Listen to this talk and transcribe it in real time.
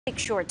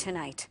Short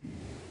tonight.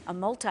 A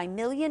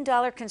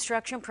multi-million-dollar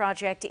construction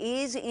project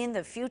is in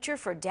the future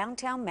for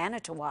downtown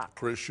Manitowoc.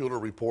 Kris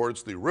Schuller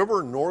reports the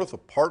River North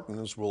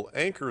Apartments will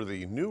anchor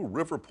the new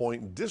River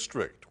Point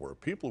district, where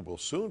people will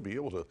soon be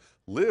able to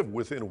live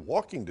within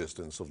walking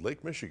distance of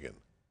Lake Michigan.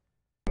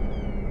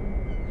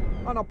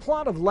 On a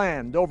plot of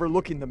land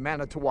overlooking the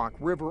Manitowoc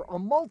River, a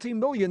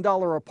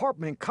multi-million-dollar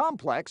apartment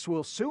complex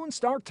will soon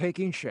start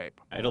taking shape.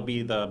 It'll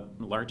be the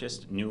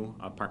largest new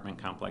apartment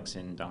complex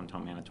in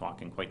downtown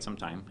Manitowoc in quite some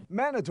time.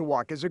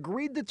 Manitowoc has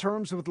agreed to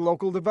terms with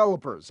local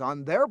developers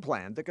on their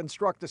plan to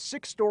construct a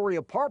 6-story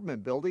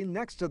apartment building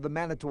next to the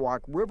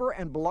Manitowoc River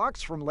and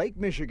blocks from Lake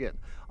Michigan,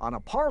 on a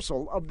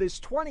parcel of this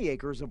 20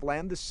 acres of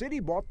land the city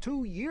bought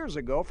 2 years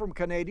ago from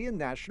Canadian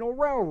National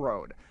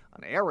Railroad,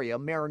 an area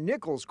Mayor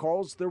Nichols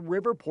calls the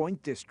River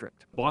Point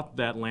District. Bought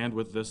that land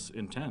with this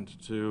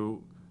intent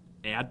to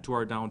add to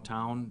our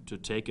downtown, to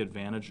take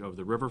advantage of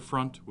the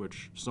riverfront,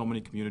 which so many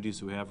communities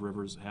who have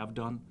rivers have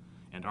done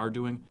and are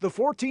doing. The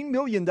 $14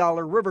 million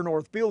River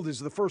North build is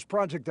the first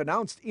project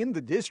announced in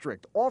the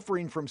district,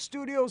 offering from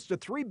studios to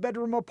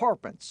 3-bedroom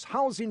apartments,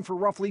 housing for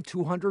roughly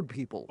 200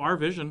 people. Our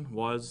vision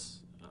was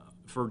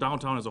for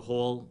downtown as a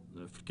whole,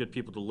 get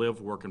people to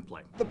live, work, and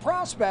play. The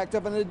prospect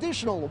of an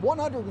additional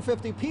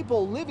 150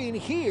 people living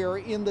here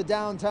in the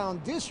downtown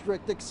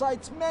district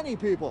excites many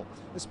people,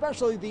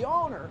 especially the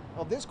owner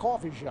of this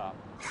coffee shop.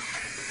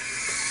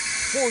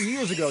 4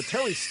 years ago,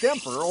 Terry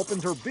Stemper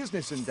opened her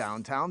business in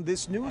downtown.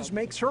 This news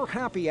makes her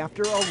happy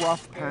after a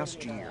rough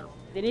past year.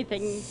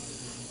 Anything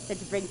that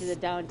you bring to the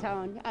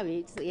downtown,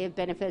 obviously it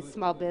benefits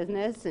small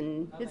business,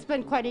 and it's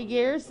been quite a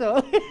year,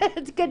 so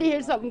it's good to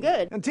hear something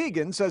good. And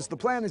Tegan says the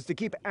plan is to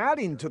keep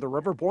adding to the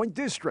River Point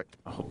district.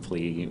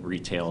 Hopefully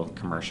retail,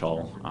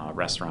 commercial,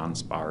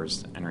 restaurants,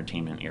 bars,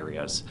 entertainment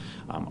areas,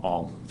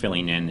 all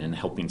filling in and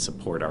helping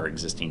support our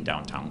existing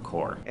downtown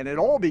core. And it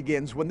all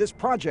begins when this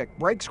project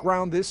breaks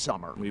ground this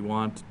summer. We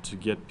want to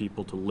get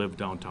people to live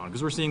downtown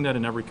because we're seeing that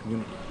in every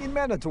community. In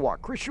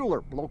Manitowoc, Kris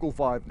Schuller, Local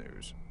 5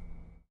 News.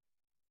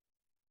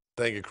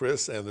 Thank you,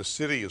 Kris. And the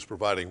city is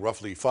providing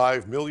roughly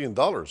 $5 million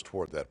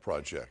toward that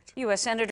project. U.S. Senator